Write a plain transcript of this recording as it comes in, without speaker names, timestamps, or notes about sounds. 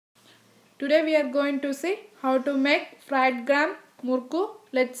Today we are going to see how to make fried gram murukku.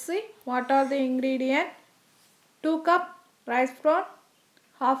 Let's see what are the ingredients. 2 cup rice flour,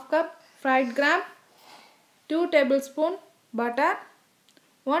 half cup fried gram, 2 tablespoon butter,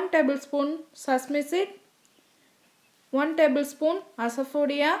 1 tablespoon sesame seed, 1 tablespoon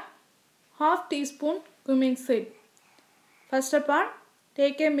asafoetida, half teaspoon cumin seed. First of all,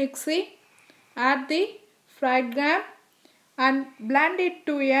 take a mixie, add the fried gram and blend it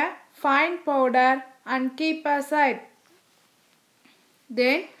to a fine powder and keep aside.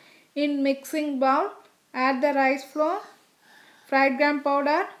 Then in mixing bowl, add the rice flour, fried gram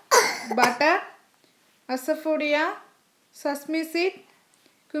powder, butter, asafoetida, sesame seed,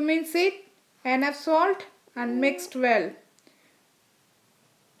 cumin seed, enough salt and mixed well.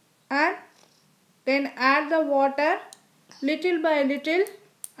 And then add the water little by little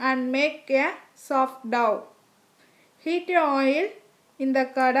and make a soft dough. Heat your oil in the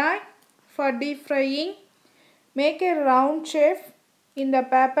kadai for deep frying. Make a round shape in the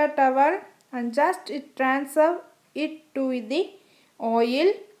paper towel and just transfer it to the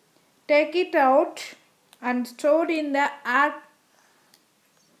oil. Take it out and store in the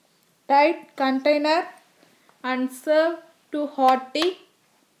airtight container and serve to hot tea.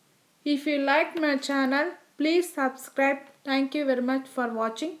 If you like my channel, please subscribe. Thank you very much for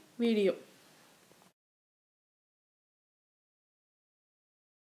watching video.